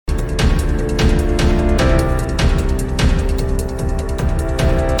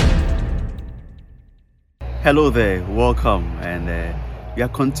Hello there, welcome, and we are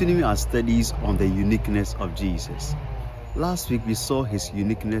continuing our studies on the uniqueness of Jesus. Last week we saw his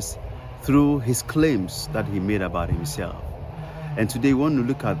uniqueness through his claims that he made about himself, and today we want to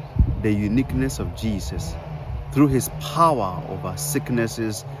look at the uniqueness of Jesus through his power over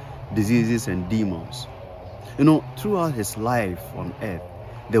sicknesses, diseases, and demons. You know, throughout his life on earth,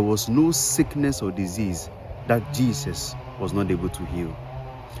 there was no sickness or disease that Jesus was not able to heal,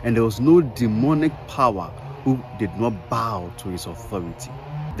 and there was no demonic power who did not bow to his authority.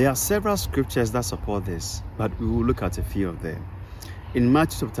 There are several scriptures that support this, but we will look at a few of them. In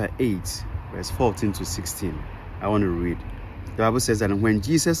Matthew chapter 8, verse 14 to 16, I want to read. The Bible says that when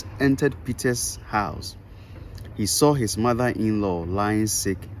Jesus entered Peter's house, he saw his mother-in-law lying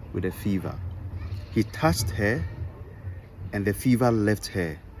sick with a fever. He touched her, and the fever left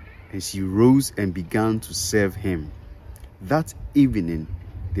her, and she rose and began to serve him. That evening,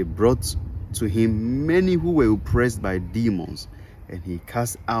 they brought to him many who were oppressed by demons, and he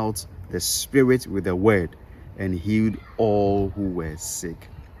cast out the spirit with a word and healed all who were sick.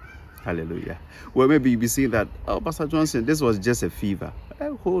 Hallelujah. Well, maybe you'll be saying that, oh, Pastor Johnson, this was just a fever.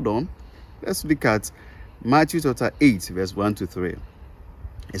 Hold on. Let's look at Matthew chapter 8, verse 1 to 3.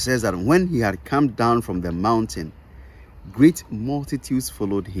 It says that when he had come down from the mountain, great multitudes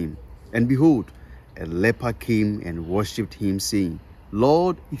followed him. And behold, a leper came and worshipped him, saying,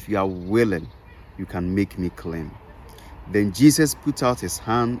 Lord, if you are willing, you can make me clean. Then Jesus put out his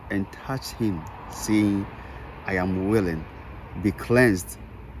hand and touched him, saying, I am willing, be cleansed.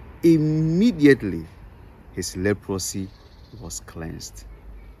 Immediately, his leprosy was cleansed.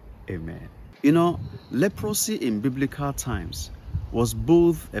 Amen. You know, leprosy in biblical times was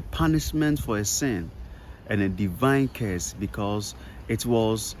both a punishment for a sin and a divine curse, because it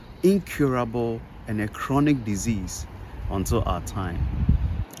was incurable and a chronic disease until our time,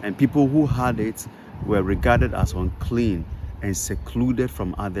 and people who had it were regarded as unclean and secluded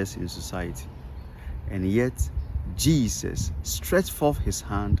from others in society. And yet Jesus stretched forth his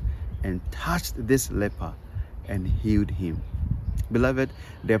hand and touched this leper and healed him. Beloved,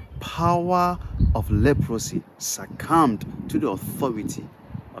 the power of leprosy succumbed to the authority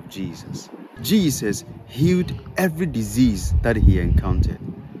of Jesus. Jesus healed every disease that he encountered.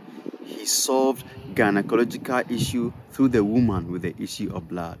 He solved gynecological issue through the woman with the issue of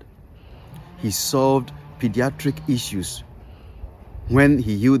blood. He solved pediatric issues when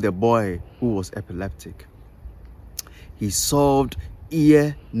he healed the boy who was epileptic. He solved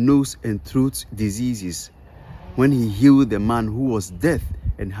ear, nose, and throat diseases when he healed the man who was deaf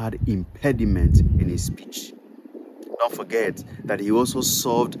and had impediment in his speech. Don't forget that he also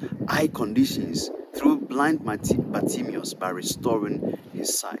solved eye conditions through blind Bartimaeus by restoring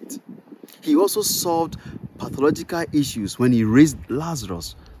his sight. He also solved pathological issues when he raised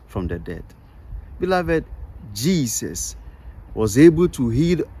Lazarus from the dead. Beloved, Jesus was able to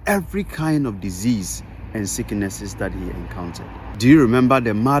heal every kind of disease and sicknesses that he encountered. Do you remember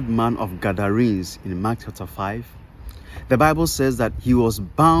the madman of Gadarenes in Mark chapter 5? The Bible says that he was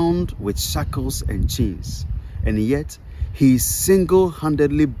bound with shackles and chains, and yet he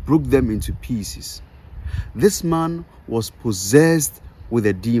single-handedly broke them into pieces. This man was possessed with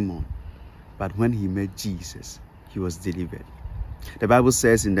a demon, but when he met Jesus, he was delivered. The Bible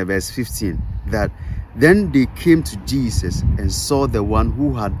says in the verse 15 that then they came to Jesus and saw the one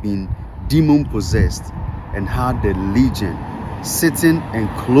who had been demon-possessed and had the legion sitting and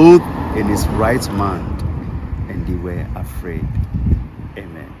clothed in his right mind, and they were afraid.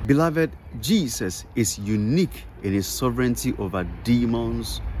 Amen. Beloved, Jesus is unique in his sovereignty over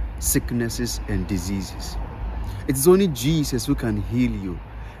demons, sicknesses, and diseases. It is only Jesus who can heal you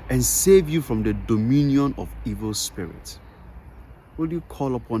and save you from the dominion of evil spirits. Will you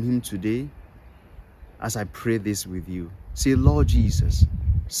call upon him today as I pray this with you? Say, Lord Jesus,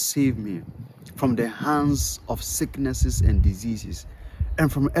 save me from the hands of sicknesses and diseases and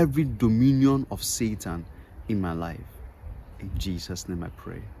from every dominion of Satan in my life. In Jesus' name I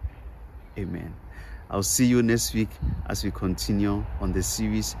pray. Amen. I'll see you next week as we continue on the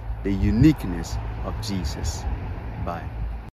series, The Uniqueness of Jesus. Bye.